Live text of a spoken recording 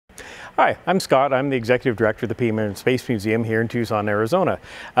Hi, I'm Scott. I'm the Executive Director of the PBY Space Museum here in Tucson, Arizona.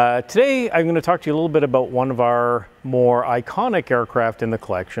 Today I'm going to talk to you a little bit about one of our more iconic aircraft in the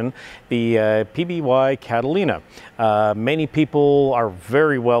collection, the PBY Catalina. Many people are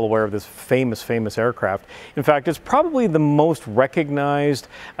very well aware of this famous aircraft. In fact, it's probably the most recognized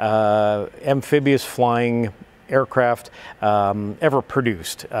amphibious flying aircraft ever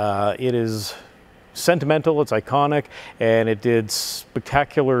produced. It is sentimental, it's iconic, and it did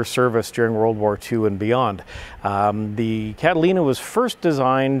spectacular service during World War II and beyond. The Catalina was first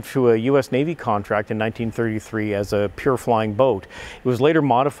designed to a U.S. Navy contract in 1933 as a pure flying boat. It was later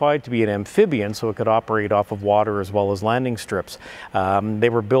modified to be an amphibian so it could operate off of water as well as landing strips. They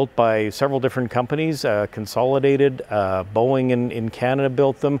were built by several different companies, Consolidated, Boeing in Canada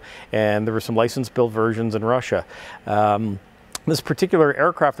built them, and there were some license-built versions in Russia. This particular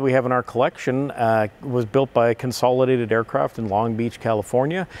aircraft that we have in our collection was built by Consolidated Aircraft in Long Beach,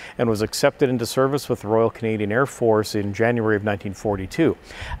 California, and was accepted into service with the Royal Canadian Air Force in January of 1942.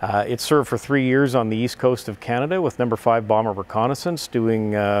 It served for 3 years on the east coast of Canada with No. 5 Bomber Reconnaissance,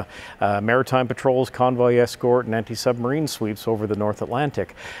 doing maritime patrols, convoy escort, and anti-submarine sweeps over the North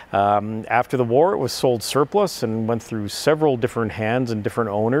Atlantic. After the war, it was sold surplus and went through several different hands and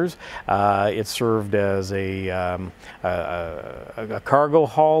different owners. It served as a cargo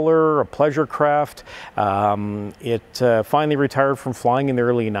hauler, a pleasure craft. It finally retired from flying in the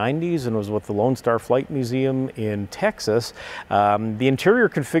early 90s and was with the Lone Star Flight Museum in Texas. The interior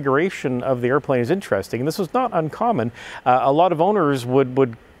configuration of the airplane is interesting, and this was not uncommon. A lot of owners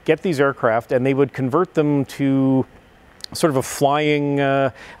would get these aircraft and they would convert them to sort of a flying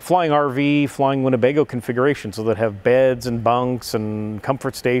RV, flying Winnebago configuration, so that have beds and bunks and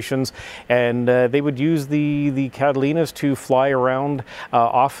comfort stations, and they would use the Catalinas to fly around,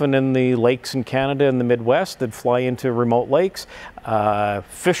 often in the lakes in Canada and the Midwest. They'd fly into remote lakes,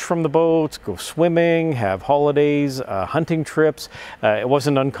 fish from the boats, go swimming, have holidays, hunting trips. It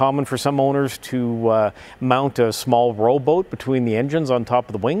wasn't uncommon for some owners to mount a small rowboat between the engines on top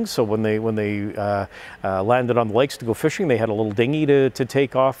of the wings, so when they landed on the lakes to go fishing, they had a little dinghy to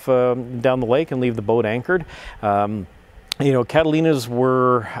take off down the lake and leave the boat anchored. You know, Catalinas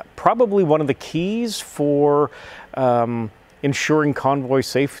were probably one of the keys for ensuring convoy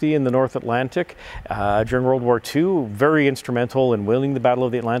safety in the North Atlantic during World War II. Very instrumental in winning the Battle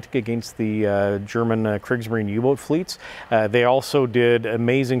of the Atlantic against the German Kriegsmarine U-boat fleets. They also did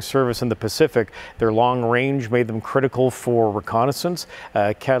amazing service in the Pacific. Their long range made them critical for reconnaissance.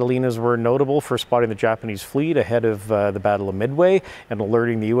 Catalinas were notable for spotting the Japanese fleet ahead of the Battle of Midway and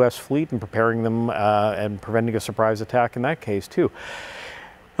alerting the U.S. fleet and preparing them and preventing a surprise attack in that case too.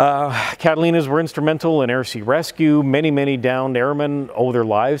 Catalinas were instrumental in air-sea rescue. Many downed airmen owe their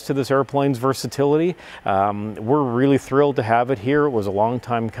lives to this airplane's versatility. We're really thrilled to have it here. It was a long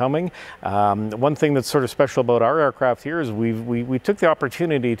time coming. One thing that's sort of special about our aircraft here is we took the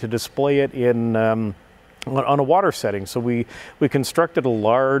opportunity to display it in on a water setting. So we constructed a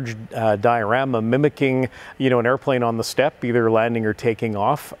large diorama mimicking, you know, an airplane on the step, either landing or taking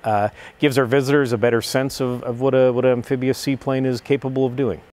off. Gives our visitors a better sense of what an amphibious seaplane is capable of doing.